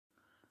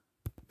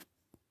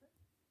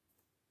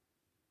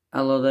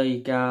Hello there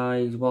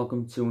guys,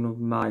 welcome to one of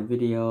my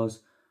videos.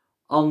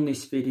 On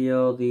this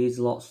video there's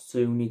lots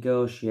to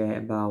negotiate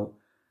about.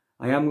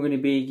 I am going to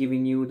be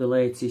giving you the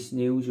latest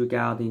news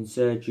regarding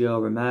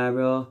Sergio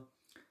Romero.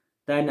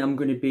 Then I'm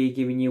going to be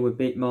giving you a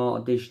bit more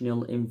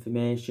additional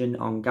information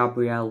on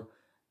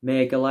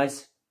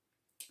Magalhaes.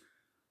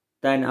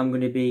 Then I'm going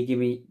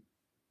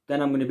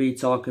to be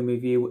talking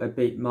with you a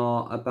bit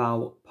more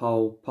about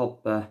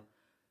Pogba.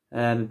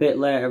 A bit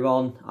later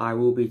on, I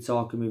will be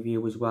talking with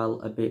you as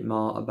well a bit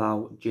more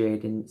about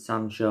Jadon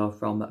Sancho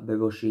from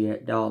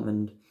Borussia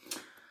Dortmund.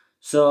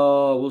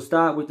 So we'll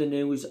start with the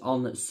news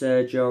on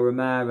Sergio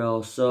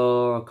Romero.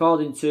 So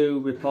according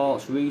to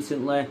reports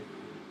recently,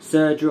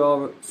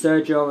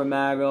 Sergio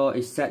Romero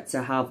is set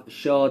to have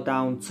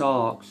showdown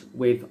talks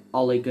with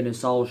Ole Gunnar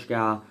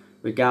Solskjaer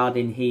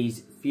regarding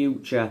his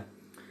future.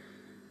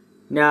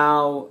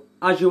 Now,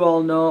 as you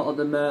all know, at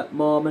the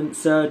moment,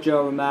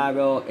 Sergio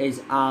Romero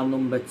is our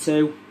number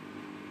 2.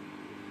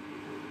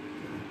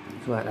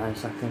 Let's wait there a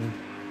second.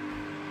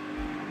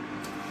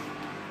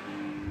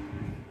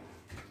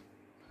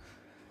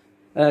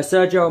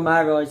 Sergio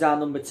Romero is our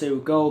number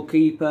 2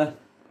 goalkeeper,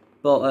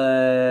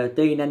 but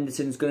Dean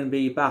Henderson's going to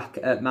be back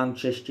at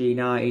Manchester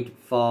United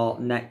for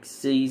next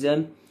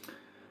season,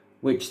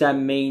 which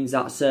then means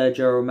that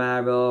Sergio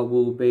Romero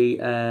will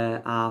be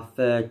our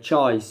third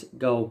choice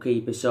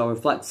goalkeeper. So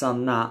reflects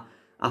on that,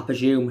 I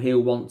presume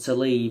he'll want to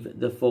leave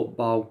the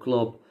football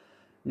club.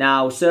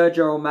 Now,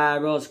 Sergio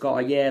Romero's got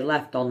a year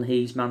left on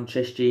his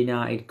Manchester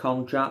United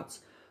contract,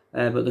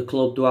 but the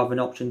club do have an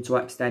option to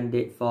extend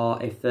it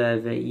for a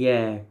further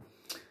year.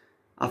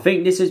 I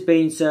think this has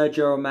been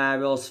Sergio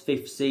Romero's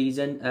 5th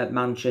season at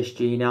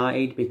Manchester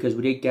United, because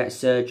we did get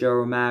Sergio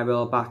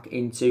Romero back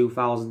in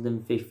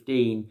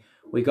 2015.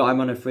 We got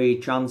him on a free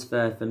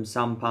transfer from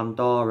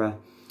Sampdoria.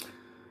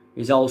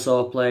 He's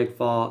also played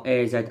for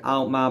AZ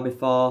Alkmaar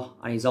before,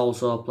 and he's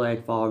also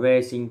played for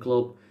Racing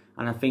Club,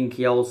 and I think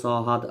he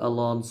also had a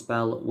loan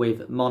spell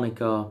with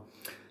Monaco.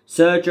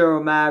 Sergio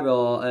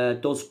Romero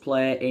does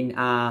play in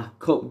our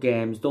cup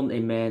games, doesn't he,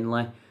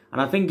 mainly? And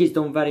I think he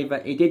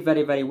did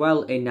very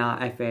well in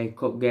our FA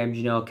Cup games,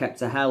 you know,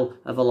 kept a hell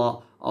of a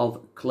lot of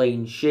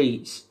clean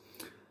sheets.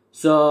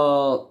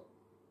 So,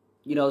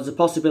 you know, there's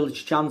a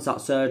chance that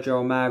Sergio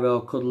Romero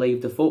could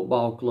leave the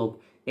football club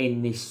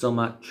in this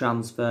summer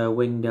transfer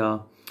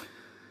window.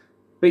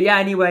 But yeah,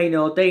 anyway, you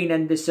know, Dean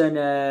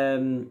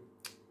Henderson,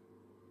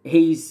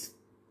 he's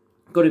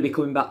going to be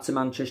coming back to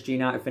Manchester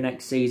United for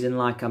next season,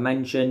 like I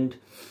mentioned.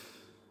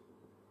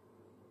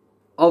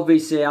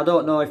 Obviously, I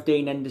don't know if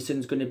Dean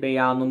Henderson's going to be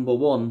our number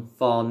 1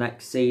 for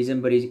next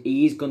season, but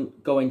he's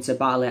going to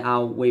battle it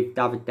out with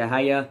David De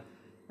Gea.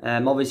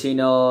 Obviously, you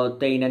know,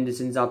 Dean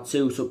Henderson's had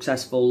 2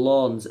 successful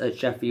loans at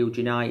Sheffield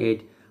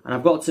United. And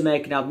I've got to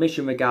make an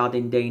admission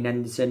regarding Dean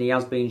Henderson. He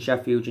has been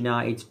Sheffield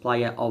United's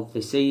player of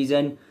the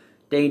season.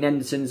 Dean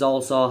Henderson's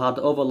also had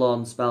other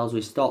loan spells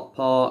with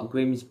Stockport,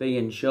 Grimsby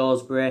and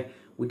Shrewsbury.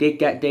 We did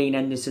get Dean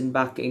Henderson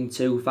back in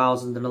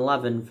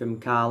 2011 from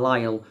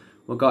Carlisle.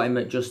 We got him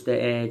at just the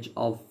age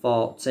of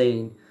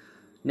 14.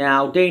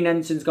 Now, Dean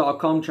Henderson's got a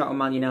contract with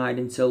Man United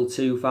until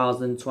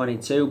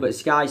 2022, but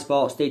Sky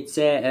Sports did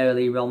say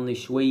earlier on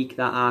this week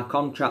that our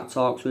contract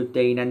talks with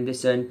Dean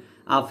Henderson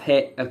have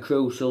hit a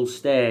crucial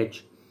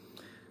stage.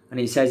 And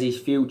he says his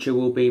future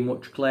will be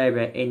much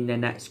clearer in the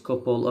next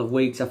couple of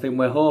weeks. I think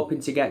we're hoping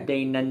to get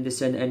Dean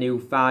Henderson a new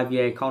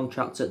 5-year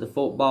contract at the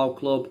football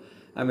club.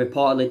 And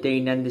reportedly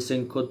Dean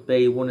Henderson could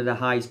be one of the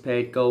highest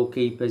paid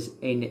goalkeepers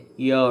in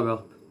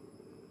Europe.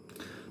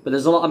 But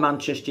there's a lot of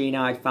Manchester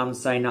United fans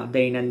saying that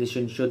Dean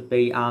Henderson should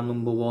be our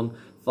number 1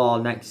 for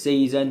next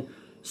season.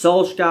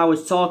 Solskjaer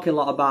was talking a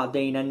lot about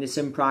Dean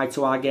Henderson prior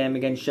to our game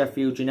against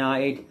Sheffield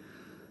United.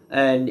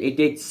 And he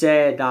did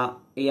say that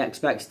he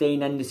expects Dean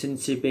Henderson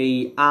to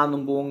be our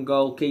number 1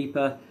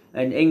 goalkeeper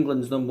and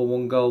England's number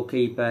 1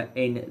 goalkeeper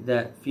in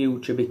the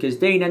future, because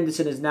Dean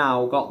Henderson has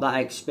now got that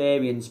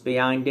experience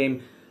behind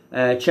him.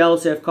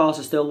 Chelsea, of course,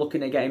 are still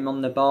looking to get him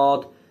on the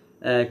board.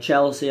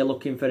 Chelsea are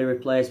looking for a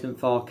replacement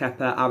for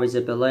Kepa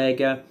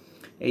Arrizabalaga.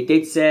 He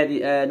did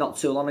say not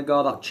too long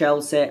ago that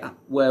Chelsea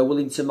were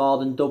willing to more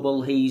than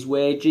double his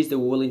wages. They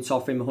were willing to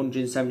offer him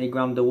 170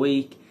 grand a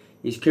week.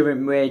 His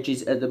current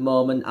wages at the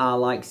moment are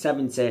like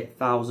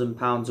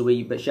 £70,000 a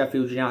week, but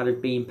Sheffield United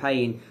have been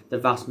paying the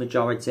vast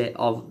majority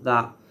of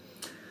that.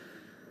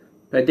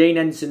 But Dean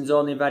Henderson's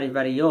only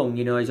very young,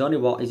 you know, he's only,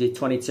 what, is he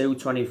 22,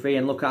 23,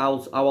 and look at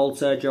how old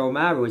Sergio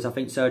Romero is. I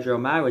think Sergio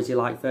Romero is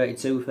like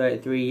 32,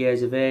 33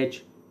 years of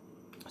age.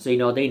 So, you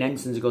know, Dean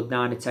Henderson's a good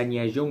 9 or 10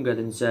 years younger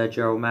than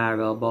Sergio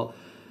Romero.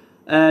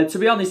 But to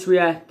be honest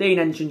with you, Dean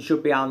Henderson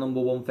should be our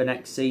number 1 for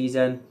next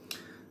season.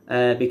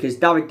 Because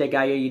David De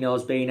Gea, you know,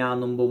 has been our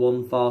number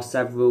 1 for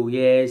several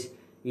years.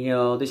 You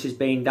know, this has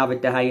been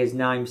David De Gea's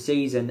 9th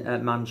season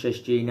at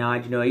Manchester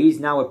United. You know, he's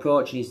now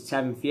approaching his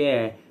 10th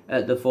year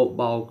at the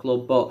football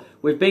club. But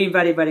we've been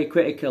very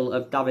critical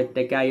of David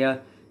De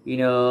Gea. You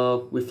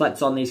know,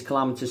 reflects on these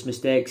calamitous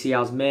mistakes he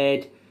has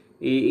made.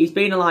 He's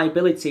been a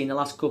liability in the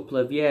last couple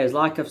of years.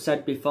 Like I've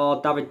said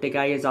before, David De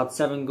Gea's had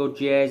 7 good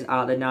years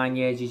out of the 9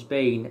 years he's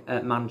been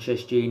at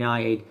Manchester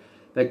United.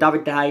 But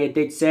David De Gea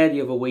did say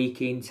the other week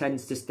he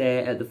intends to stay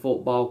at the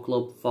football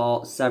club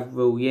for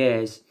several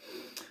years.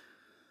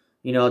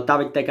 You know,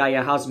 David De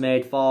Gea has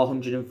made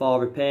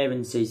 404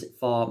 appearances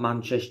for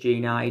Manchester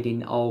United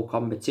in all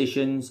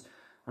competitions.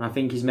 And I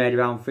think he's made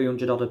around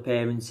 300 odd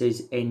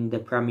appearances in the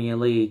Premier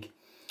League.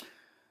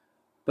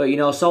 But, you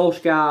know,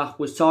 Solskjaer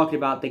was talking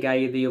about De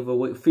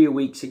Gea a few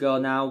weeks ago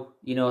now,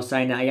 you know,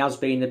 saying that he has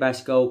been the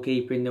best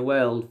goalkeeper in the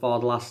world for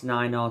the last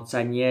 9 or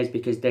 10 years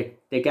because De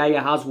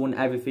Gea has won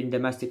everything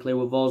domestically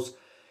with us.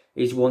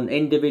 He's won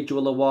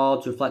individual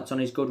awards, reflect on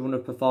his good run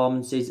of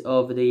performances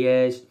over the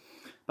years.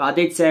 But I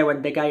did say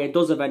when De Gea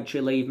does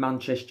eventually leave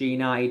Manchester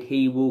United,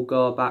 he will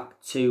go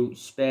back to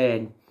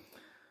Spain.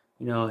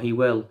 You know, he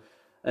will.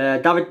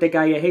 David De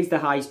Gea is the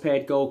highest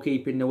paid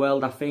goalkeeper in the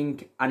world, I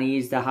think, and he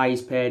is the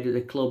highest paid at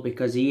the club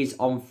because he is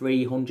on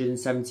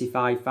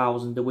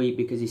 $375,000 a week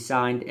because he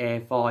signed a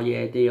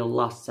 4-year deal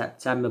last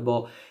September.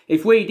 But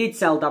if we did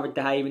sell David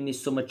De Gea in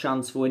this summer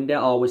transfer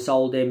window, or we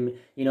sold him,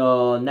 you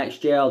know,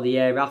 next year or the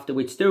year after,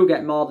 we'd still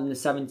get more than the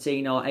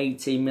 17 or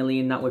 18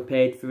 million that we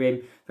paid for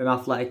him from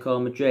Atletico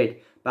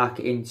Madrid back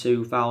in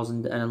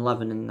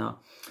 2011 and that.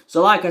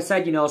 So like I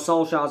said, you know,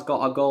 Solskjaer's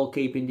got a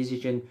goalkeeping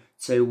decision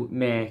to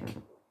make.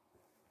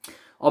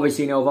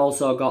 Obviously, you know, we've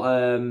also got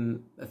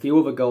a few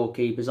other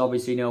goalkeepers.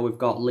 Obviously, you know, we've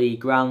got Lee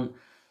Grant.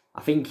 I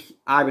think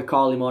I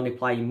recall him only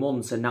playing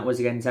once, and that was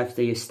against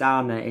FC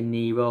Astana in the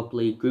Europa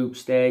League group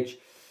stage.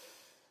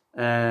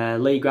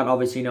 Lee Grant,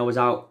 obviously, you know, was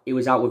out. He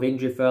was out with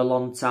injury for a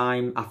long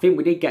time. I think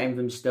we did get him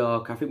from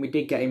Stoke. I think we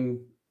did get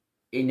him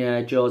in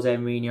Jose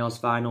Mourinho's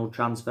final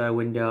transfer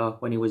window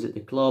when he was at the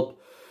club.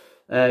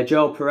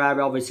 Joe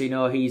Pereira, obviously, you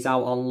know, he's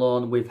out on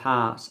loan with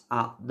Hearts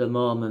at the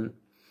moment.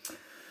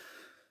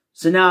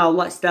 So now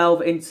let's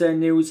delve into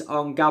news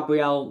on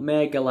Gabriel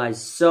Magalhaes.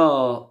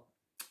 So,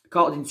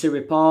 according to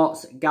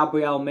reports,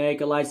 Gabriel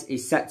Magalhaes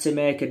is set to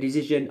make a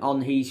decision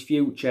on his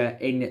future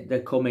in the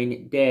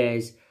coming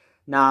days.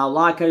 Now,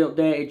 like I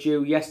updated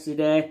you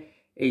yesterday,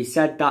 he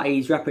said that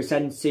his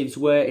representatives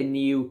were in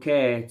the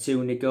UK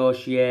to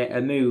negotiate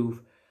a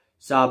move.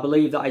 So I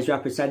believe that his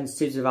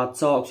representatives have had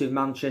talks with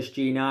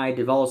Manchester United,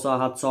 they've also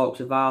had talks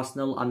with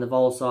Arsenal, and they've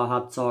also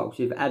had talks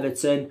with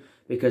Everton,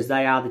 because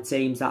they are the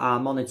teams that are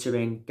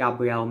monitoring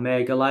Gabriel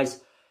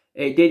Magalhaes.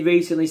 It did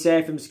recently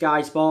say from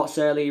Sky Sports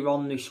earlier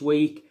on this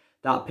week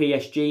that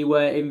PSG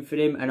were in for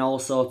him and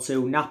also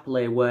too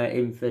Napoli were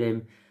in for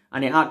him.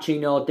 And it actually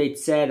did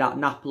say that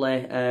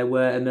Napoli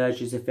were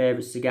emerged as the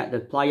favourites to get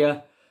the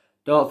player.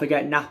 Don't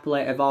forget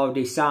Napoli have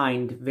already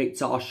signed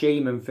Victor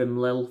Osimhen from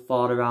Lille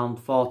for around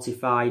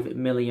 £45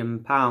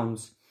 million.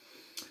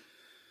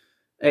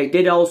 It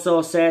did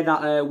also say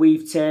that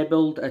we've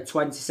tabled a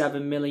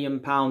 £27 million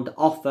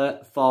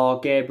offer for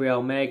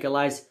Gabriel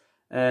Magalhaes,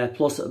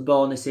 plus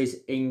bonuses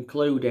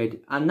included.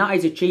 And that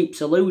is a cheap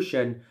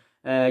solution.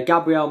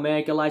 Gabriel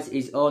Magalhaes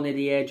is only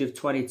the age of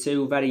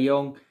 22, very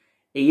young.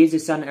 He is a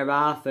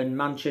centre-half and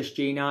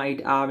Manchester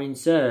United are in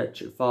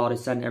search for a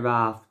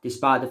centre-half,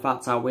 despite the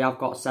fact that we have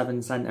got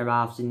 7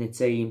 centre-halves in the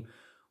team.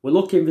 We're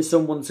looking for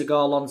someone to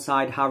go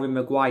alongside Harry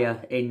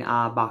Maguire in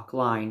our back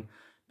line.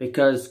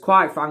 Because,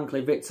 quite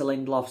frankly, Victor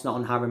Lindelof's not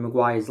on Harry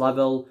Maguire's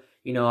level.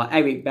 You know,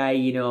 Eric Bay,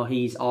 you know,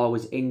 he's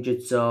always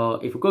injured.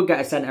 So, if we could get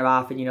a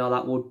centre-half, you know,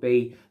 that would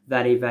be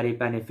very, very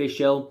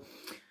beneficial.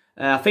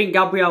 I think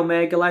Gabriel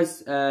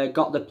Magalhaes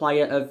got the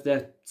player of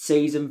the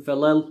season for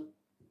Lille.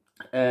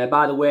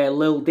 By the way,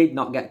 Lille did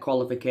not get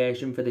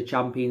qualification for the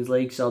Champions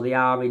League. So, they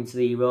are into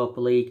the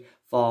Europa League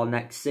for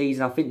next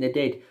season. I think they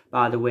did,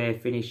 by the way,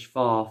 finish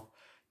 4th.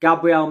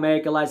 Gabriel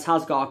Magalhaes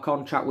has got a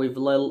contract with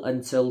Lille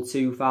until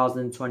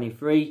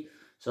 2023,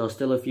 so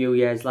still a few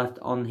years left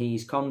on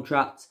his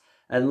contract.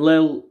 And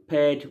Lille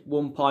paid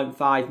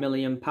 £1.5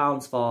 million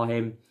for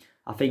him,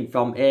 I think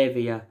from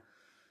Avia.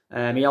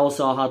 He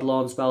also had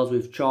loan spells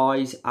with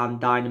Troyes and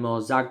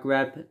Dynamo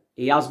Zagreb.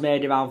 He has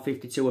made around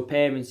 52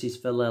 appearances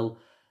for Lille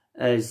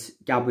as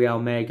Gabriel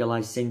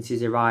Magalhaes since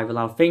his arrival.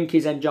 I think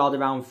he's enjoyed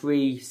around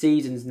 3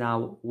 seasons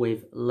now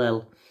with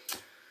Lille.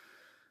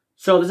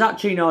 So there's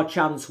actually no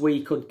chance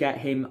we could get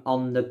him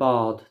on the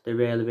board. There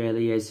really,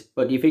 really is.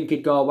 But do you think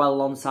he'd go well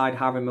alongside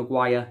Harry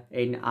Maguire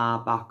in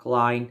our back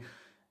line?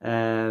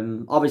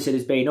 Obviously,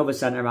 there's been other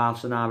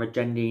centre-halves on our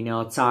agenda. You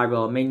know,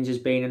 Tyrone Mings has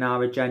been on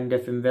our agenda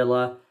from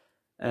Villa.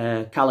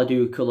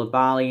 Kalidou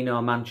Koulibaly, you know,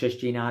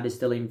 Manchester United is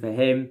still in for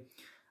him.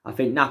 I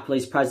think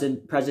Napoli's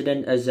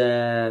president has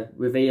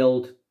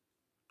revealed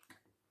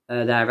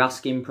their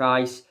asking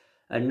price.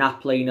 And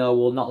Napoli,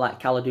 will not let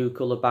Kalidou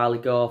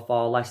Koulibaly go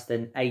for less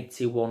than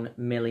 £81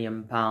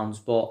 million.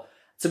 But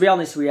to be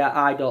honest with you,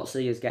 I don't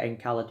see us getting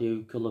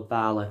Kalidou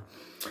Koulibaly.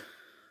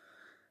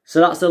 So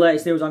that's the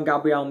latest news on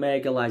Gabriel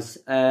Magalhaes.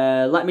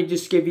 Let me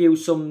just give you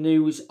some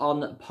news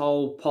on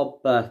Paul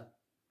Pogba.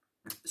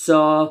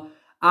 So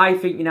I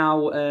think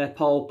now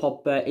Paul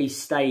Pogba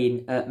is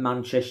staying at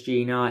Manchester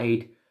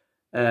United.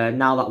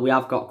 now that we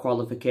have got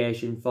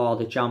qualification for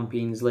the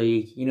Champions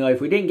League. You know,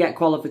 if we didn't get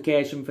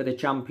qualification for the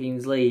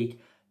Champions League,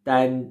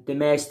 then there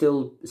may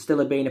still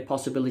have been a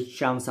possibility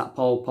chance that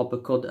Paul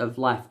Pogba could have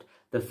left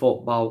the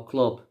football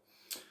club.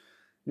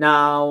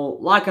 Now,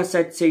 like I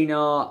said,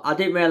 Tino, I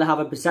didn't really have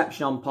a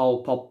perception on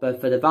Paul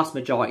Pogba for the vast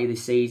majority of the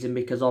season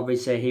because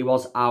obviously he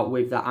was out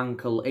with the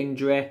ankle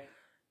injury.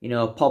 You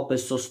know,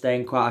 Pogba's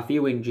sustained quite a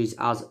few injuries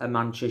as a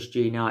Manchester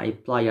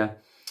United player.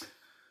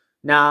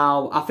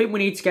 Now, I think we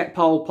need to get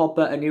Paul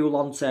Pogba a new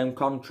long-term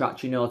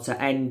contract, you know,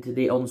 to end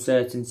the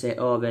uncertainty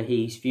over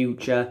his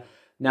future.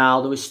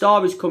 Now, there were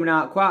stories coming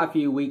out quite a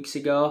few weeks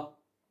ago,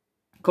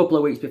 a couple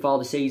of weeks before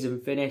the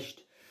season finished,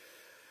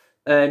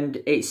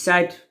 and it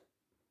said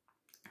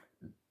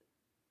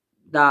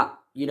that,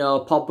 you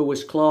know, Pogba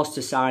was close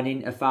to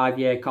signing a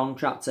 5-year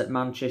contract at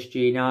Manchester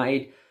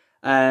United.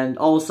 And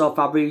also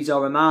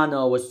Fabrizio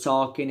Romero was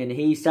talking and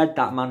he said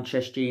that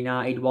Manchester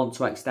United want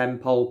to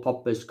extend Paul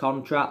Pogba's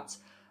contract.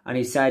 And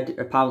he said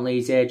apparently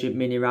his agent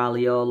Mini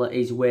Raiola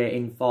is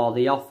waiting for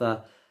the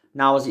offer.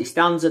 Now as it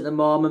stands at the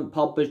moment,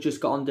 Pogba's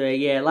just got under a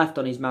year left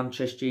on his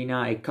Manchester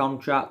United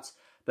contract.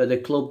 But the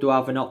club do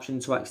have an option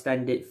to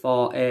extend it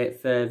for a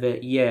further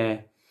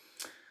year.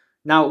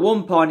 Now at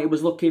one point it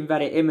was looking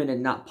very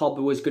imminent that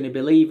Pogba was going to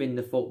be leaving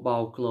the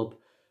football club.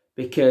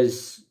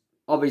 Because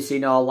obviously,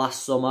 you know,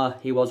 last summer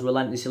he was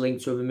relentlessly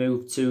linked with a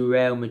move to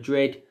Real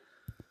Madrid.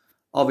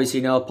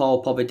 Obviously, you know,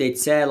 Paul Pogba did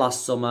say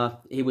last summer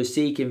he was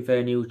seeking for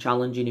a new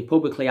challenge and he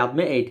publicly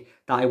admitted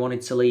that he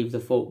wanted to leave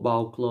the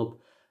football club.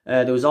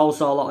 There was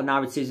also a lot of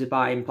narratives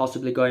about him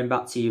possibly going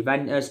back to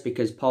Juventus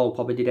because Paul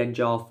Pogba did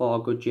enjoy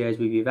 4 good years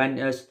with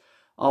Juventus.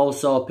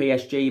 Also,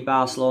 PSG,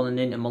 Barcelona and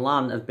Inter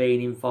Milan have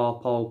been in for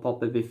Paul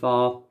Pogba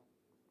before.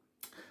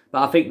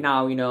 But I think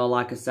now, you know,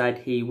 like I said,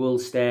 he will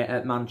stay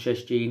at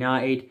Manchester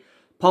United.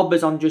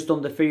 Pogba's on just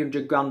under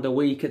 300 grand a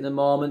week at the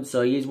moment,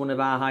 so he is one of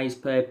our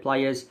highest paid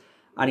players.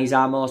 And he's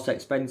our most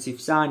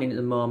expensive signing at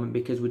the moment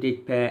because we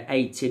did pay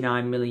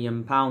 £89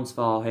 million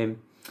for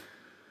him.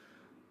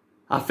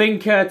 I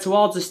think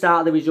towards the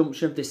start of the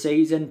resumption of the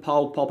season,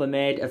 Paul Pogba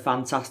made a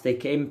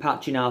fantastic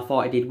impact. You know, I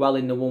thought he did well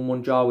in the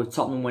 1-1 draw with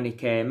Tottenham when he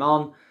came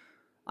on.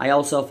 I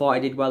also thought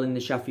he did well in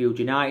the Sheffield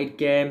United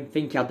game. I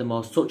think he had the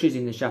most touches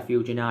in the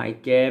Sheffield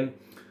United game.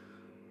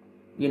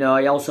 You know,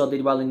 he also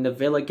did well in the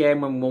Villa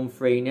game when we won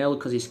 3-0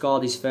 because he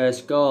scored his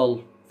first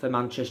goal for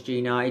Manchester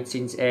United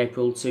since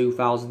April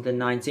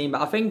 2019.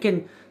 But I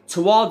think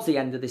towards the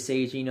end of the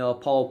season, you know,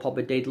 Paul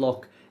Pogba did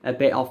look a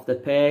bit off the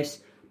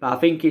pace. But I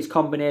think his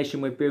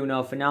combination with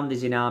Bruno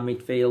Fernandes in our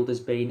midfield has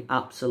been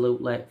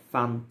absolutely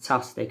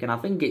fantastic. And I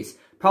think it's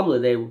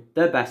probably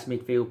the best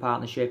midfield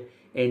partnership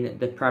in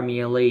the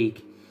Premier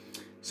League.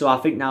 So I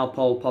think now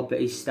Paul Pogba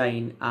is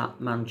staying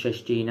at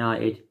Manchester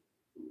United.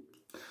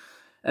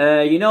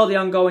 You know the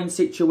ongoing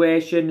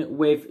situation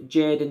with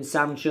Jadon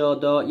Sancho,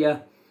 don't you?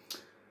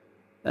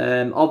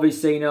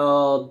 Obviously, you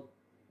know,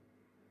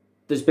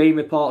 there's been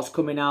reports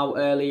coming out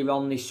earlier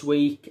on this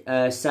week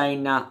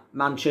saying that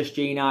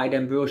Manchester United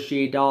and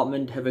Borussia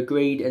Dortmund have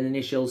agreed an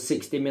initial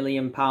 £60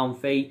 million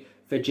fee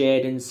for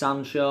Jadon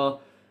Sancho.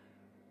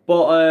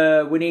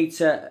 But we need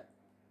to,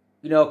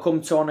 you know,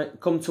 come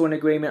to an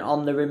agreement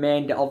on the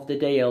remainder of the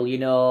deal. You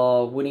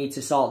know, we need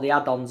to sort the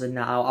add-ons and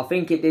that out. I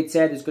think it did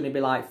say there's going to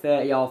be like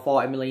 30 or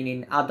 40 million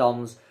in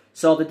add-ons.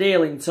 So the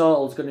deal in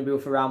total is going to be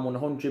worth around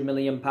 £100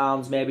 million,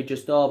 maybe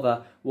just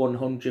over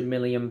 £100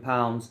 million.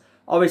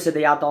 Obviously,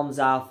 the add-ons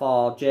are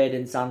for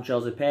Jadon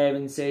Sancho's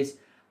appearances,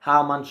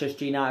 how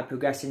Manchester United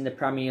progress in the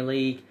Premier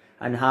League,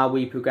 and how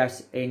we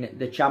progress in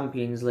the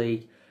Champions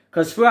League.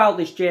 Because throughout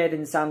this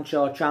Jadon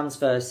Sancho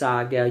transfer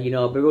saga, you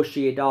know,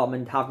 Borussia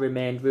Dortmund have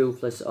remained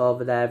ruthless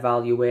over their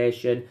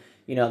valuation.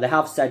 You know, they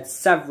have said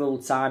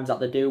several times that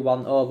they do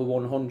want over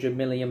 £100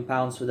 million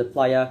for the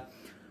player.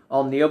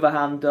 On the other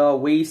hand, though,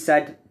 we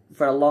said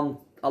for a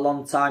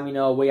long time, you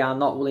know, we are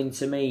not willing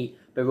to meet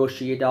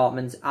Borussia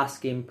Dortmund's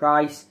asking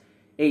price.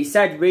 It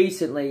said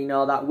recently, you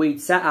know, that we'd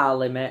set our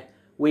limit.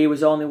 We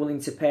was only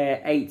willing to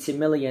pay 80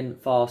 million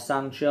for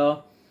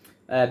Sancho.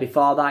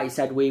 Before that, it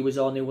said we was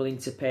only willing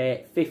to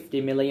pay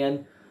 50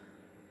 million.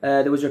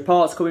 There was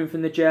reports coming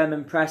from the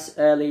German press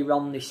earlier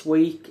on this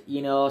week,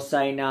 you know,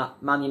 saying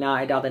that Man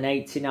United had an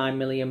 £89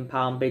 million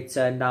bid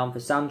turned down for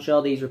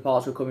Sancho. These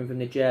reports were coming from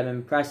the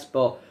German press,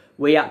 but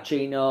we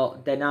actually, you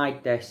know,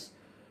 denied this.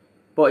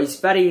 But it's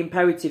very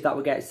imperative that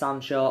we get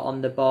Sancho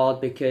on the board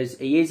because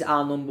he is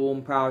our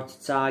 #1 priority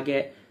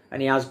target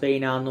and he has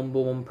been our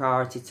 #1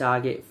 priority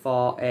target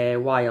for a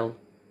while.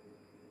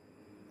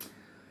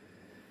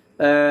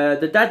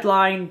 The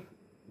deadline,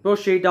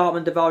 Borussia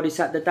Dortmund have already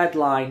set the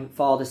deadline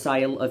for the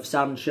sale of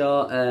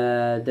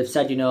Sancho. They've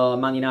said, you know,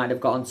 Man United have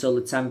got until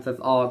the 10th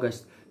of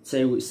August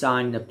to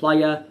sign the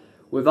player.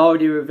 We've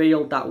already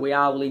revealed that we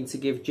are willing to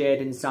give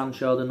Jadon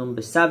Sancho the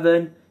number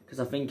 7.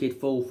 Because I think he'd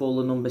fulfill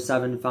the number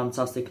 7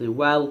 fantastically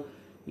well.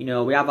 You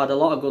know, we have had a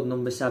lot of good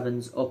number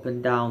 7s up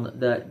and down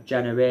the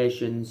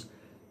generations.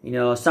 You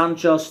know,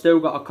 Sancho's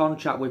still got a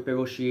contract with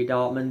Borussia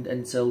Dortmund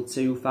until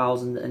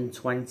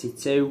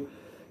 2022.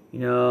 You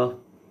know,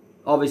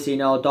 Obviously, you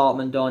know,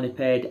 Dortmund only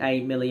paid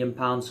 £8 million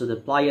for the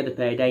player. They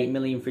paid £8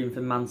 million for him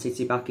from Man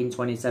City back in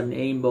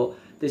 2017. But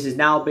this has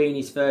now been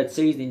his third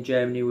season in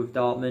Germany with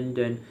Dortmund.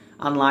 And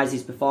analyse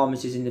his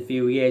performances in the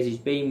few years he's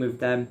been with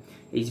them,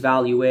 his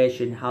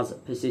valuation has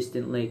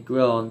persistently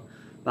grown.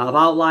 But I've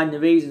outlined the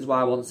reasons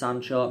why I want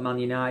Sancho at Man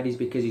United is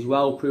because he's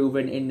well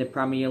proven in the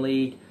Premier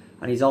League.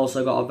 And he's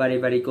also got a very,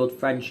 very good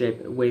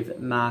friendship with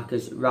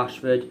Marcus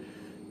Rashford.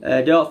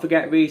 Don't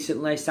forget,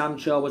 recently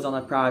Sancho was on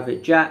a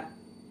private jet.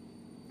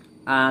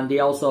 And he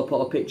also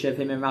put a picture of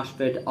him and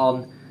Rashford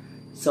on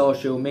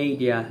social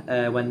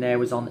media when they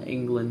was on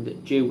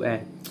England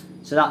duty.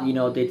 So that, you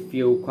know, did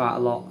fuel quite a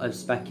lot of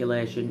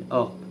speculation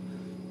up.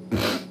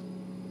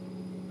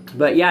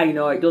 But yeah, you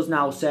know, it does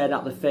now say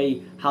that the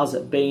fee has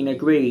been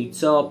agreed.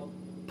 So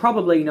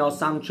probably, you know,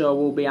 Sancho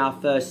will be our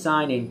first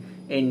signing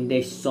in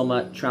this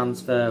summer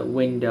transfer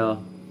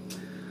window.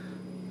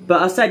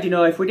 But I said, you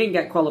know, if we didn't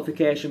get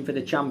qualification for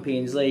the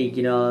Champions League,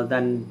 you know,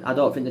 then I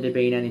don't think there'd have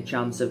been any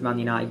chance of Man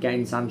United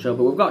getting Sancho.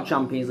 But we've got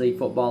Champions League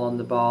football on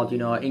the board, you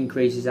know, it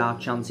increases our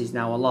chances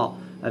now a lot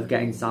of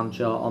getting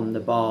Sancho on the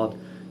board.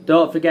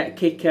 Don't forget,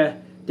 Kicker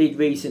did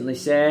recently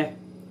say,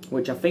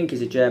 which I think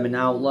is a German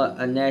outlet,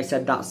 and they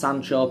said that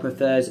Sancho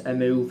prefers a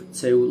move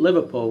to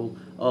Liverpool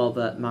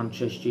over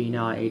Manchester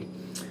United.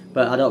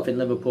 But I don't think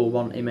Liverpool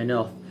want him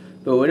enough.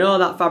 But we know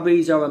that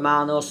Fabrizio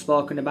Romano's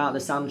spoken about the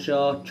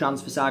Sancho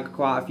transfer saga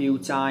quite a few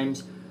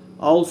times.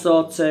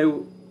 Also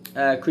too,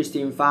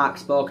 Christian Falk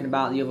spoken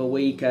about the other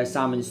week.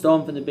 Simon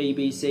Stone from the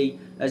BBC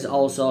has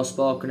also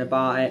spoken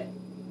about it.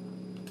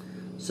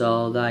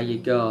 So there you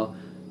go.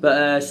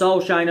 But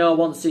Solskjaer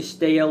wants this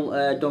deal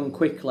done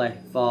quickly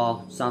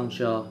for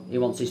Sancho. He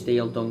wants this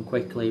deal done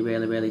quickly, he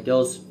really, really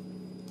does.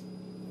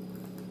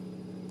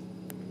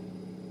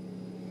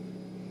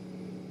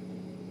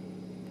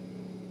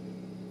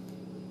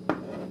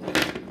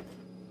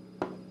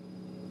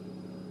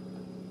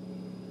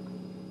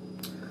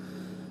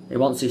 He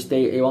wants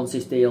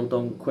this deal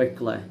done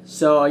quickly.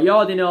 So you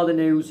already know the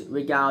news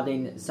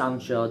regarding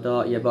Sancho,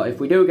 don't you? But if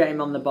we do get him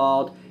on the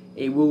board,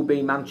 it will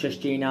be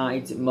Manchester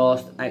United's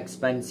most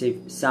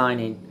expensive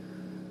signing.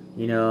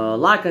 You know,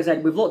 like I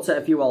said, we've looked at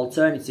a few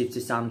alternatives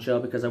to Sancho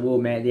because I will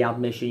make the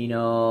admission, you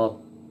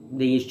know,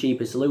 there is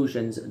cheaper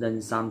solutions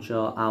than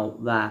Sancho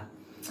out there.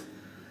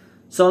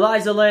 So that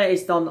is the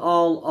latest on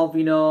all of,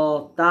 you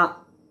know, that,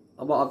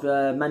 what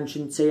I've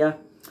mentioned to you.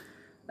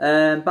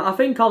 But I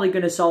think Ole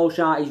Gunnar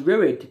Solskjaer is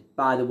worried,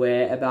 by the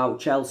way, about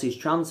Chelsea's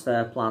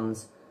transfer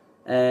plans.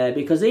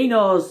 Because he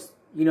knows,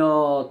 you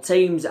know,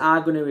 teams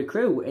are going to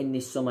recruit in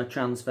this summer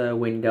transfer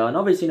window. And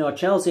obviously, you know,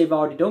 Chelsea have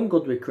already done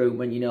good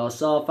recruitment, you know.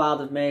 So far,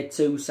 they've made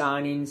 2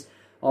 signings.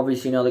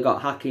 Obviously, you know, they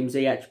got Hakim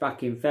Ziyech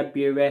back in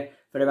February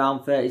for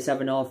around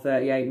 37 or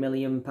 38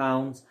 million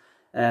pounds.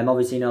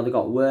 Obviously, you know, they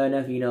got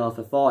Werner, you know,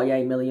 for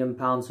 48 million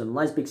pounds from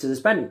Leipzig. So they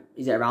spent,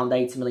 is it around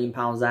 80 million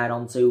pounds there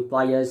on 2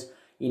 players.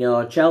 You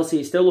know, Chelsea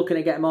is still looking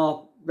to get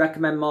more,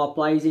 recommend more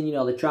players in. You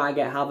know, they try to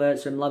get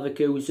Havertz from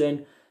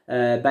Leverkusen,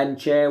 Ben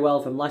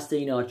Chilwell from Leicester.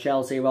 You know,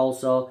 Chelsea are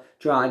also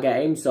trying to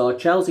get him. So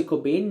Chelsea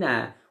could be in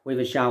there with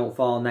a shout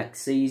for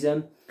next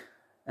season.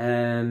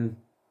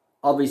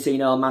 Obviously, you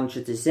know,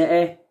 Manchester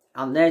City,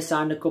 and they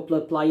signed a couple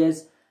of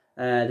players.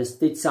 They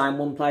did sign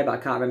 1 player, but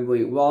I can't remember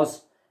who it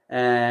was.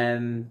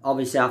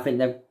 Obviously, I think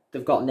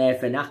they've got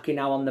Nathan Ake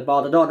now on the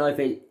board. I don't know if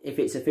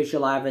it's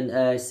official. I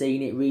haven't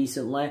seen it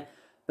recently.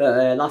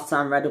 But last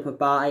time I read up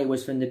about it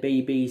was from the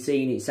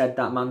BBC, and it said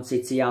that Man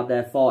City had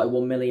their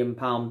 £41 million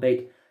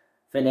bid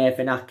for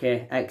Nathan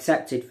Ake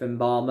accepted from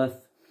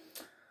Bournemouth.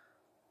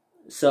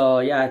 So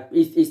yeah,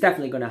 it's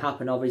definitely going to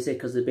happen, obviously,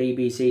 because the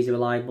BBC is a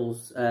reliable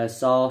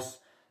source.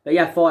 But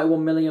yeah,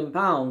 £41 million,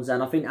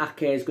 and I think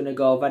Ake is going to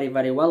go very,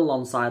 very well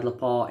alongside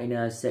Laporte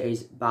in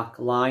City's back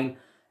line.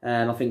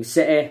 I think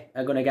City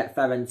are going to get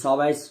Ferran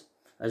Torres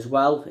as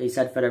well. He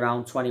said for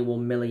around £21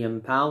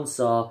 million.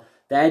 So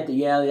they're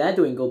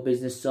doing good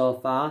business so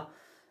far.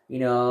 You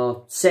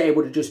know, City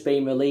would have just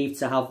been relieved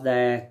to have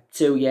their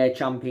 2-year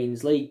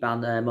Champions League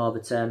ban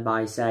overturned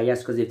by yes,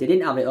 because if they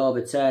didn't have it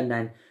overturned,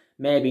 then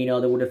maybe, you know,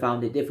 they would have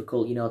found it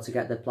difficult, you know, to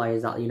get the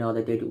players that, you know,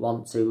 they did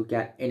want to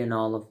get in and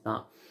all of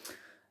that.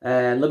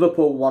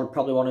 Liverpool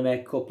probably want to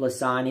make a couple of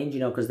signings, you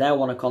know, because they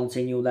want to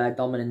continue their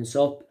dominance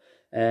up.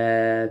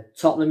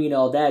 Tottenham, you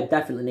know, they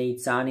definitely need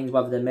signings.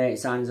 Whether they make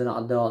signings or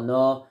not, I don't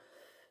know.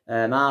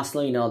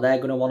 Arsenal, you know, they're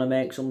going to want to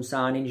make some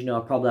signings. You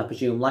know, probably, I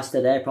presume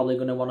Leicester, they're probably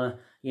going to want to,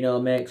 you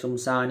know, make some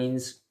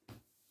signings.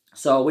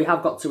 So we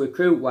have got to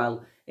recruit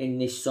well in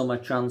this summer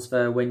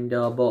transfer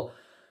window. But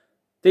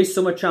this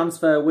summer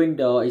transfer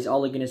window is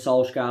Ole Gunnar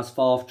Solskjaer's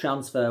 4th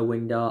transfer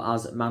window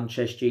as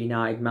Manchester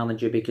United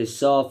manager, because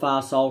so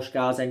far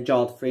Solskjaer's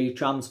enjoyed 3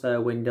 transfer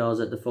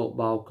windows at the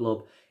football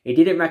club. He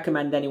didn't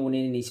recommend anyone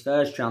in his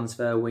first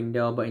transfer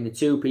window, but in the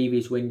 2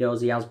 previous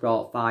windows he has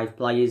brought 5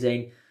 players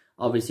in.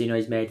 Obviously, you know,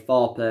 he's made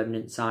 4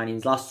 permanent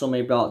signings. Last summer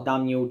he brought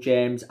Daniel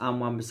James,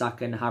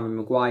 Wan-Bissaka and Harry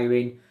Maguire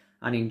in.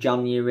 And in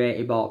January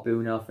he brought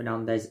Bruno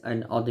Fernandes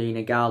and Odin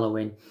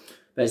Ighalo in.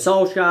 But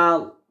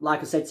Solskjaer,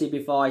 like I said to you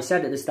before, he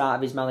said at the start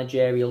of his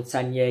managerial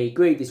tenure, he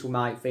agreed this with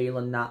Mike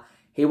Phelan that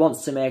he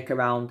wants to make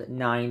around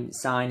 9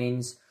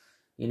 signings,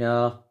 you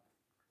know.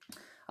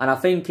 And I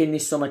think in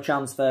this summer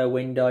transfer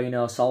window, you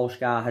know,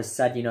 Solskjaer has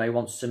said, you know, he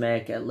wants to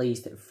make at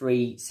least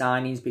 3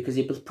 signings because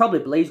he probably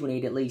believes we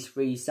need at least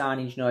 3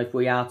 signings, you know, if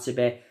we are to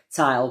be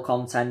title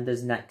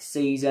contenders next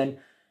season.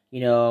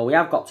 You know, we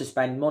have got to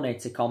spend money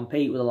to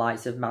compete with the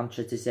likes of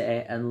Manchester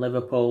City and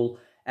Liverpool.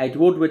 Ed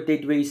Woodward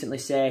did recently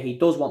say he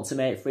does want to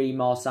make 3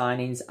 more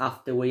signings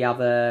after we have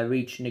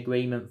reached an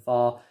agreement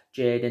for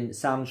Jadon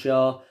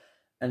Sancho.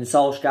 And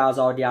Solskjaer's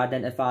already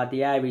identified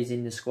the areas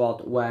in the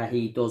squad where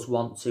he does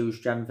want to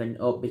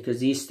strengthen up because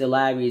there's still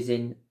areas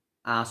in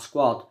our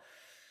squad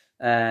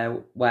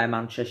where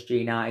Manchester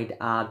United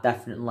are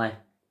definitely,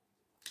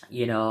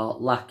 you know,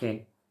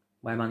 lacking.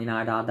 Where Man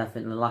United are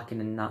definitely lacking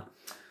in that.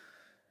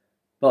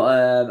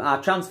 But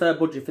our transfer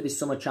budget for this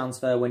summer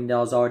transfer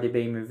window has already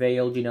been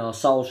revealed. You know,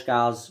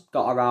 Solskjaer's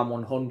got around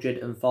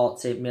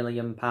 £140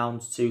 million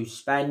to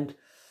spend.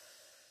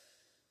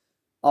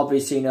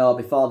 Obviously, you know,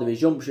 before the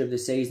resumption of the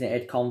season, it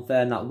had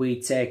confirmed that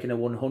we'd taken a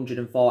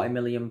 £140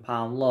 million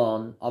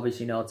loan,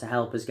 obviously, you know, to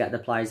help us get the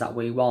players that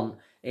we want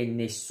in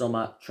this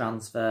summer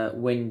transfer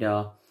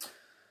window.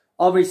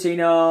 Obviously, you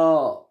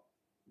know,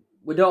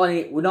 we're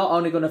not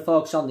only going to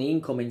focus on the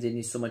incomings in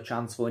this summer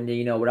transfer window,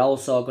 you know, we're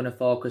also going to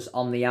focus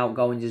on the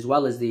outgoings as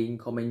well as the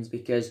incomings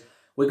because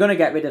we're going to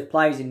get rid of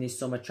players in this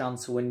summer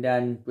transfer window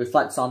and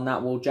reflects on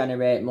that will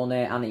generate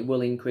money and it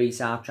will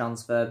increase our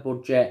transfer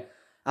budget.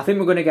 I think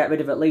we're going to get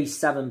rid of at least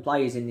 7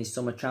 players in this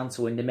summer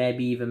transfer window,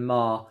 maybe even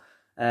more.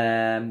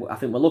 I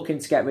think we're looking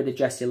to get rid of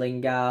Jesse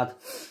Lingard.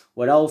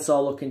 We're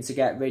also looking to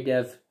get rid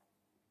of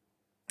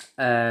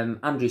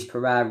Andres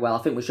Pereira. Well, I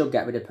think we should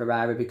get rid of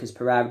Pereira because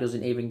Pereira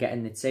doesn't even get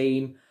in the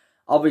team.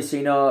 Obviously,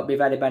 you know, it'd be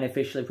very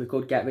beneficial if we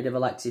could get rid of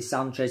Alexis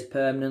Sanchez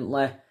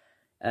permanently.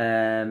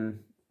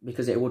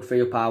 Because it would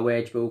free up our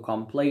wage bill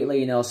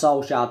completely. You know,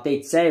 Solskjaer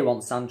did say he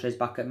wants Sanchez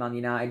back at Man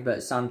United,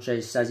 but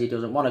Sanchez says he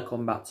doesn't want to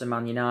come back to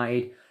Man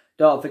United.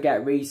 Don't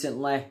forget,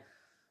 recently,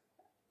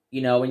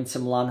 you know,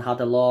 Inter Milan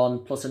had a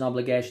loan plus an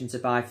obligation to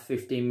buy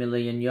 €15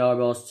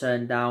 million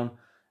turned down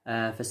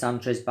for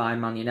Sanchez by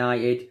Man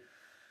United.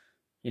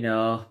 You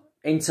know,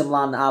 Inter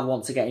Milan either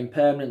want to get him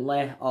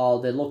permanently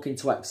or they're looking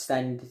to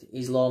extend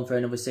his loan for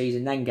another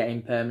season, then get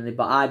him permanently.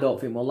 But I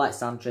don't think we'll let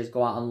Sanchez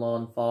go out on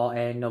loan for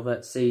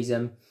another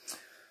season.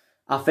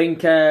 I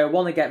think we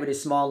want to get rid of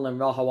Smalling and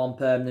Rojo on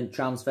permanent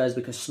transfers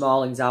because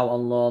Smalling's out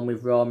on loan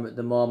with Roma at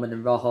the moment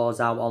and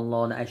Rojo's out on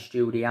loan at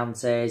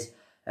Estudiantes.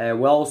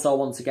 We also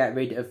want to get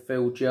rid of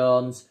Phil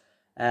Jones.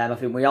 I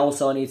think we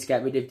also need to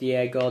get rid of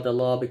Diego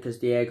Dalot because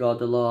Diego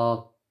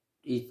Dalot,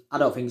 I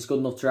don't think he's good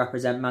enough to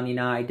represent Man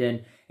United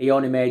and he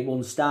only made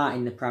 1 start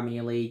in the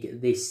Premier League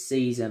this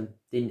season,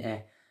 didn't he?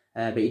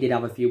 But he did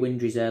have a few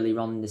injuries earlier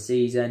on in the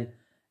season.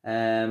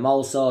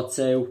 Also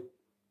too,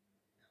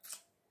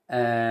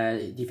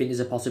 do you think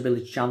there's a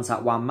possibility chance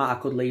that Juan Mata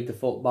could leave the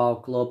football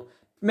club?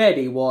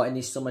 Maybe he won't in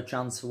this summer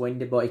transfer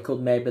window, but he could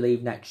maybe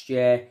leave next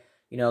year.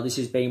 You know, this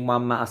has been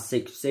Juan Mata's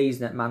 6th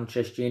season at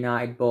Manchester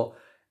United, but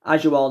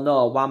as you all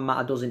know, Juan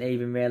Mata doesn't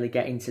even really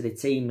get into the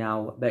team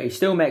now, but he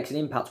still makes an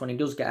impact when he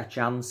does get a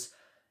chance.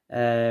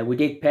 We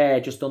did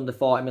pay just under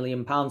 £40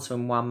 million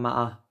from Juan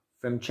Mata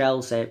from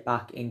Chelsea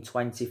back in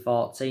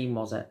 2014,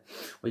 was it?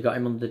 We got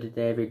him under the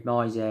David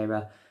Moyes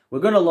era. We're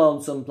going to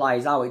loan some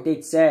players out. It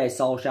did say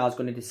Solskjaer's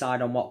going to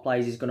decide on what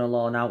players he's going to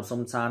loan out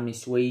sometime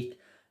this week.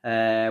 We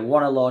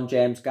want to loan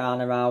James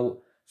Garner out.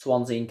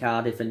 Swansea and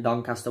Cardiff and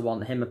Doncaster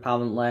want him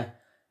apparently.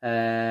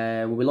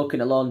 We'll be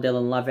looking to loan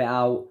Dylan Levitt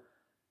out.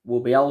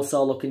 We'll be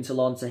also looking to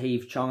loan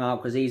Tahith Chong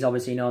out because he's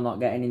obviously, you know, not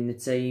getting in the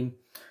team.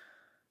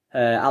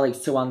 Alex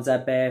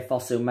Tuanzebe,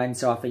 Fosu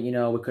Mensah, I think, you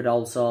know, we could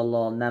also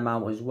loan them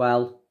out as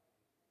well.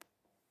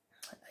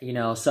 You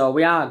know, so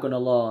we are going to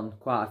loan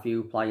quite a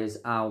few players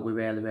out. We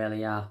really,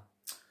 really are.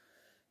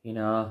 You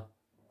know.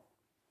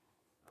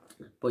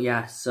 But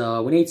yeah,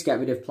 so we need to get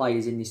rid of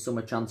players in this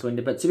summer transfer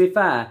window. But to be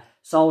fair,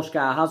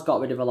 Solskjaer has got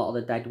rid of a lot of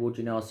the deadwood,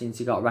 you know, since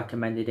he got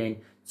recommended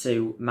in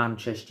to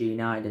Manchester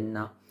United and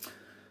that.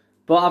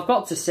 But I've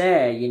got to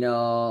say, you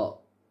know,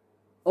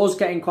 us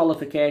getting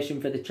qualification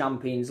for the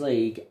Champions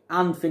League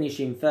and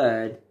finishing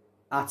 3rd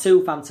are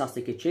 2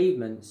 fantastic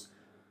achievements.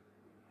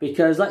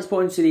 Because let's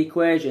put into the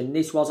equation,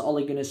 this was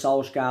Ole Gunnar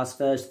Solskjaer's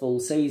first full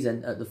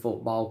season at the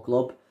football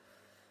club.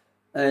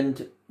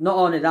 And not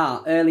only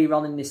that, earlier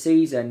on in the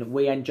season,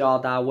 we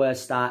enjoyed our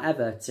worst start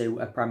ever to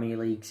a Premier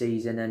League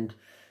season. And,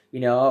 you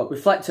know,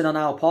 reflecting on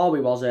how poor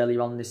we was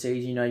earlier on in the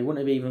season, you know, you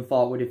wouldn't have even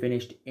thought we'd have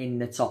finished in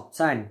the top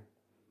 10.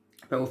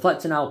 But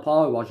reflecting how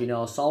poor we was, you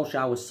know,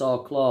 Solskjaer was so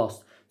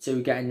close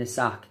to getting the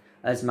sack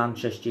as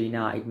Manchester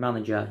United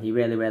manager. He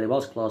really, really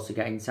was close to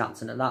getting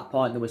sacked. And at that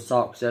point, there was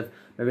talks of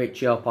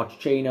Mauricio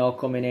Pochettino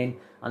coming in.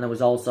 And there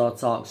was also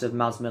talks of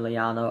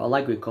Massimiliano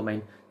Allegri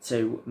coming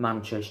to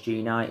Manchester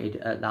United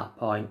at that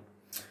point.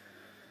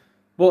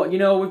 But, you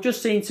know, we've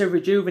just seemed to have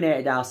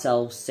rejuvenated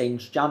ourselves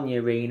since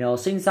January. You know,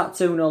 since that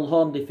 2-0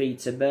 home defeat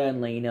to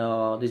Burnley, you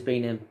know, there's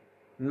been a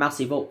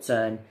massive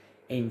upturn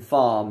in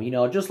form. You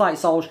know, just like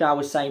Solskjaer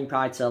was saying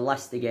prior to the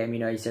Leicester game, you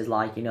know, he says,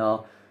 like, you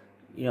know,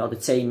 you know, the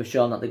team have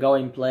shown that they're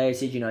going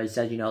places. You know, he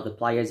said, you know, the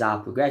players are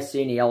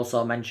progressing. He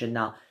also mentioned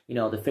that, you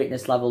know, the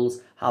fitness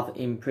levels have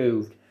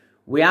improved.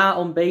 We are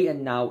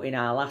unbeaten now in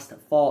our last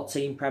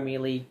 14 Premier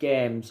League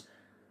games.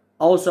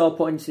 Also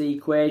put into the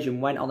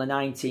equation, went on a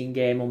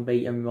 19-game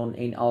unbeaten run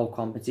in all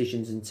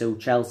competitions until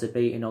Chelsea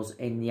beating us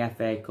in the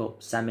FA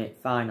Cup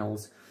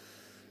semi-finals.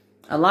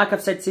 And like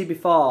I've said to you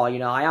before, you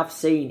know, I have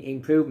seen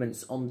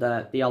improvements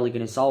under the Ole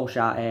Gunnar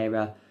Solskjaer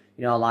era.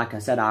 You know, like I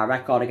said, our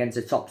record against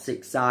the top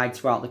 6 sides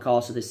throughout the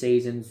course of the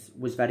seasons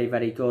was very,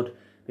 very good.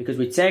 Because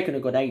we'd taken a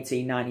good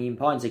 18, 19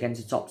 points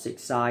against the top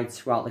 6 sides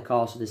throughout the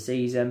course of the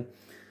season.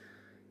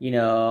 You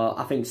know,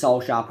 I think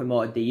Solskjaer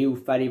promoted the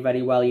youth very,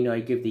 very well. You know,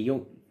 he gave the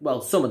young...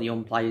 well, some of the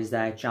young players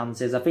their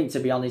chances. I think, to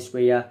be honest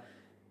with you,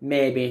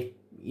 maybe,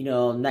 you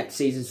know, next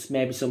season,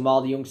 maybe some more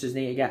of the youngsters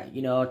need to get,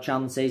 you know,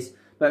 chances.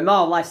 But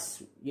more or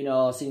less, you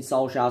know, since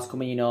Solskjaer's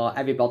coming, you know,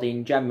 everybody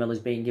in general has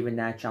been given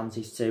their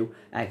chances to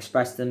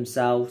express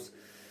themselves.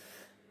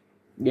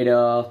 You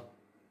know,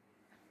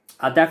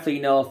 I definitely,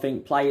 you know,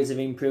 think players have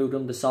improved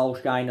under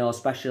Solskjaer, you know,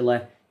 especially,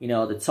 you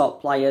know, the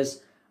top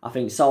players. I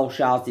think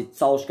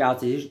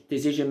Solskjaer's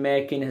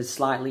decision-making has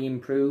slightly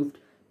improved,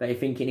 but I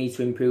think it needs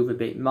to improve a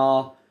bit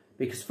more.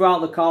 Because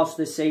throughout the course of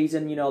the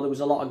season, you know, there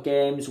was a lot of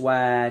games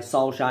where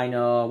Solskjaer, you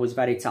know, was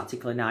very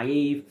tactically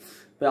naive.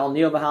 But on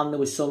the other hand, there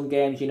was some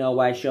games, you know,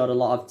 where he showed a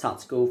lot of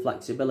tactical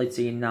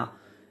flexibility in that.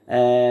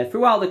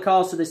 Throughout the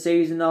course of the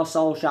season, though,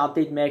 Solskjaer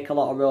did make a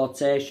lot of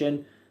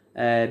rotation.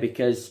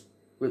 Because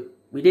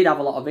we did have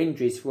a lot of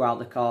injuries throughout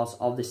the course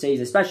of the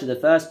season. Especially the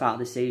first part of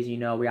the season, you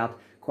know, we had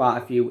quite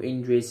a few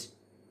injuries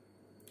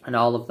and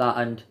all of that.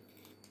 And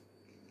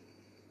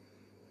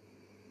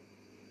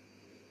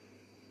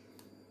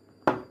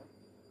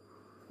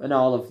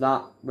all of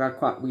that, we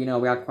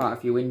had quite a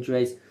few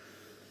injuries.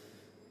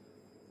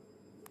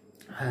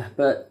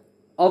 But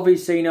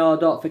obviously, you know,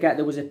 don't forget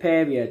there was a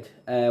period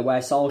where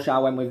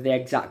Solskjaer went with the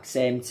exact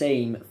same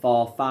team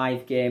for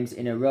 5 games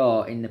in a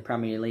row in the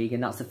Premier League,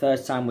 and that's the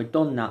first time we've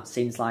done that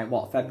since, like,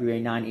 what,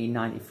 February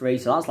 1993,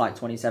 so that's like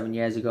 27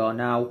 years ago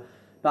now.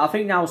 But I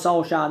think now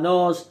Solskjaer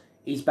knows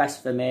his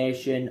best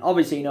formation.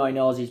 Obviously, you know, he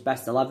knows his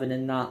best 11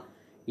 and that,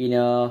 you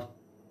know.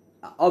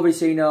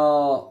 Obviously, you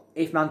know,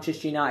 if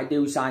Manchester United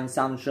do sign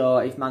Sancho,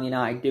 if Man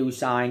United do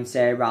sign,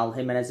 say, Raul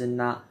Jimenez and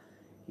that,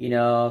 you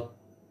know,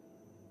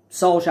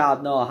 Solskjaer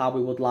would know how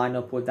we would line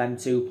up with them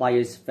 2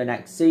 players for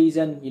next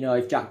season. You know,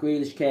 if Jack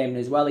Grealish came in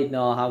as well, he'd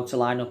know how to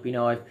line up, you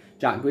know, if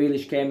Jack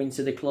Grealish came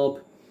into the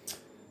club.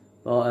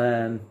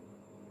 But,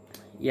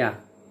 yeah.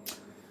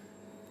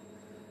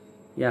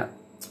 Yeah.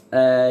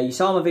 You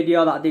saw my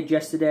video that I did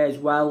yesterday as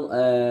well.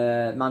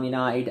 Man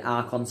United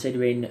are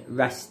considering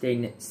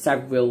resting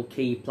several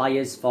key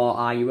players for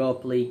our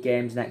Europa League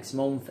games next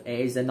month. It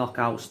is the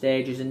knockout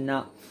stages and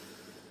that.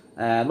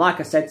 Like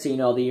I said to you,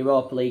 know, the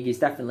Europa League is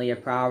definitely a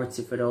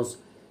priority for us.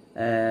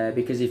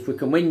 Because if we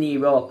can win the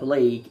Europa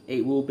League,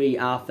 it will be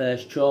our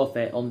first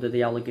trophy under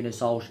the Ole Gunnar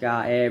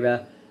Solskjaer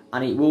era.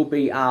 And it will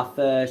be our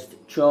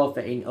first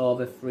trophy in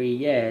over 3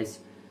 years.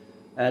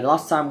 The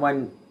last time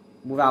when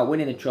without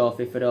winning a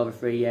trophy for over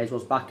 3 years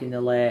was back in the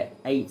late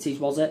 80s,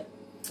 was it?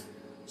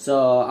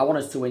 So I want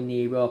us to win the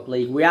Europa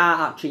League. We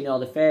are actually, you know,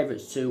 the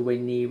favourites to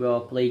win the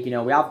Europa League. You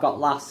know, we have got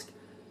Lask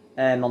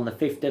on the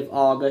 5th of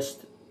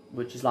August,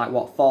 which is like,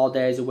 what, 4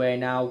 days away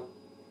now.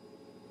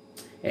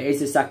 It is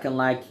the second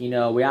leg. You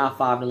know, we are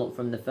 5-0 up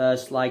from the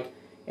first leg.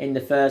 In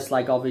the first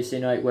leg, obviously,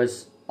 you know, it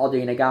was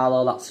Odi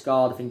Nagalo that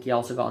scored. I think he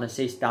also got an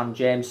assist. Dan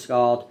James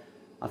scored.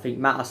 I think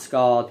Mata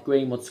scored.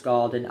 Greenwood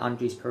scored. And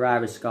Andres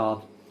Pereira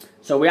scored.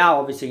 So we are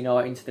obviously, you know,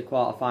 into the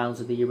quarterfinals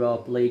of the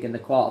Europa League, and the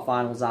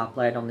quarterfinals are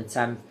played on the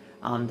 10th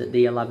and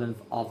the 11th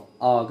of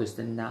August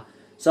and that.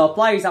 So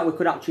players that we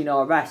could actually, you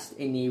know, rest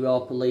in the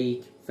Europa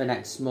League for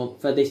next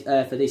month, for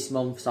this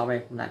month,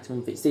 sorry, next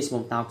month, it's this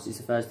month now because it's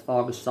the 1st of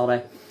August,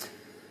 sorry.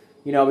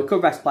 You know, we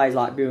could rest players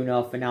like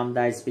Bruno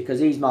Fernandes because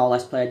he's more or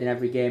less played in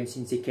every game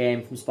since he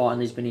came from Sporting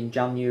Lisbon in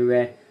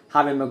January.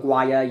 Harry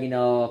Maguire, you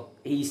know,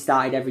 he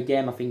started every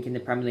game, I think, in the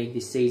Premier League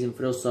this season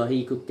for us, so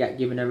he could get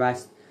given a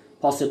rest.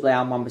 Possibly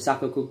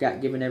Wan-Bissaka could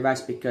get given a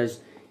rest because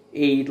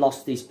he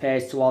lost his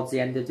pace towards the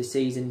end of the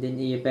season, didn't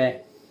he, a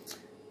bit?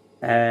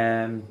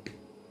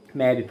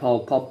 Maybe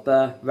Paul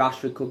Pogba,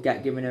 Rashford could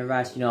get given a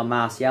rest. You know,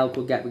 Martial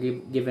could get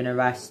given a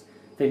rest.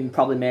 I think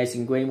probably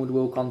Mason Greenwood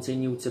will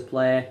continue to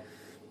play.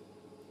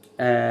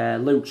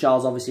 Luke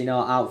Shaw's obviously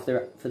not out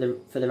for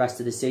the rest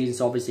of the season,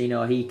 so obviously, you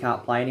know, he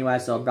can't play anywhere.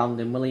 So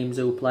Brandon Williams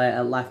will play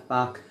at left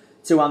back.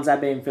 Tuan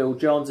Zebe and Phil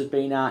Jones have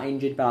been out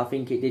injured, but I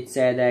think it did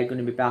say they're going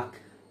to be back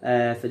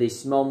for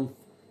this month,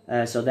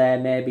 so they're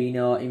maybe, you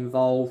know,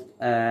 involved.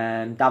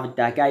 David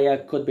De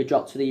Gea could be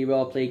dropped to the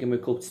Europa League, and we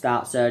could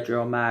start Sergio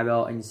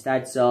Romero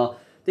instead. So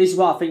this is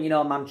what I think, you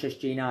know,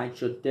 Manchester United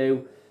should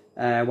do.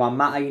 Juan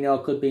Mata, you know,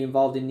 could be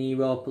involved in the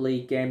Europa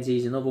League games.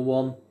 He's another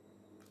one.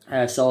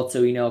 So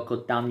too, you know,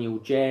 could Daniel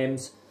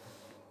James.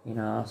 You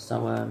know,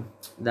 so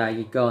there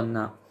you go on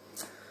that.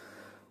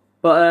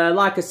 But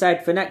like I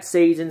said, for next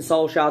season,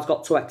 Solskjaer's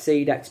got to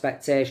exceed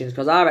expectations,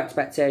 because our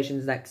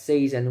expectations next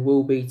season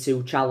will be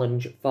to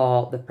challenge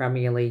for the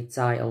Premier League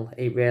title.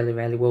 It really,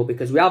 really will,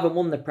 because we haven't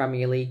won the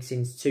Premier League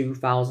since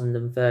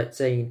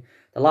 2013.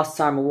 The last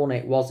time we won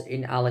it was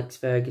in Alex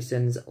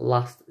Ferguson's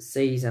last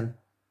season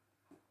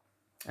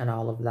and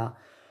all of that.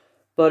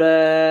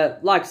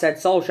 But like I said,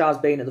 Solskjaer's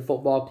been at the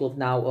football club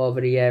now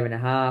over a year and a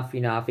half. You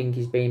know, I think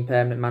he's been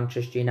permanent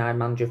Manchester United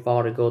manager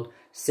for a good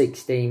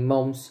 16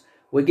 months.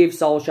 We give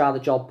Solskjaer the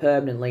job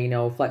permanently, you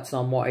know, reflecting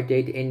on what he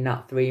did in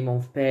that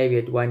 3-month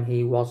period when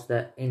he was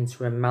the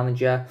interim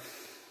manager.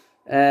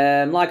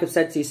 Like I've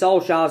said to you,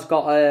 Solskjaer's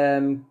got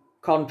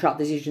contract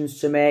decisions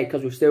to make,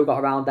 because we've still got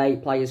around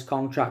 8 players'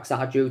 contracts that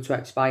are due to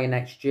expire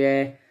next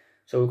year.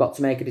 So we've got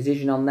to make a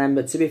decision on them.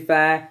 But to be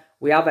fair,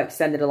 we have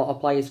extended a lot of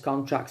players'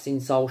 contracts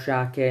since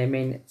Solskjaer came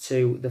in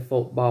to the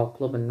football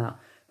club and that.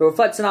 But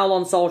reflecting how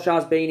long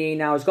Solskjaer's been here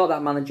now, he's got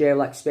that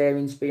managerial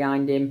experience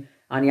behind him,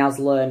 and he has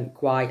learned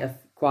quite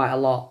a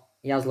lot.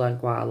 He has learned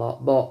quite a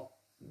lot. But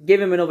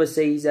give him another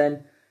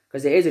season,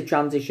 because it is a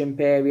transition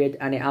period,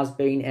 and it has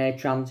been a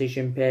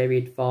transition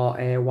period for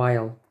a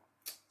while.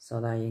 So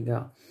there you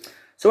go.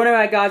 So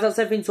anyway, guys, that's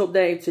everything to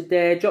update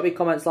today. Drop your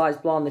comments, likes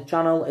below on the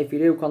channel. If you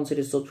do,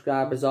 consider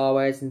subscribe as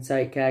always, and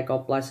take care.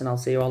 God bless, and I'll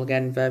see you all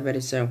again very,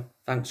 very soon.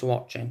 Thanks for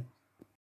watching.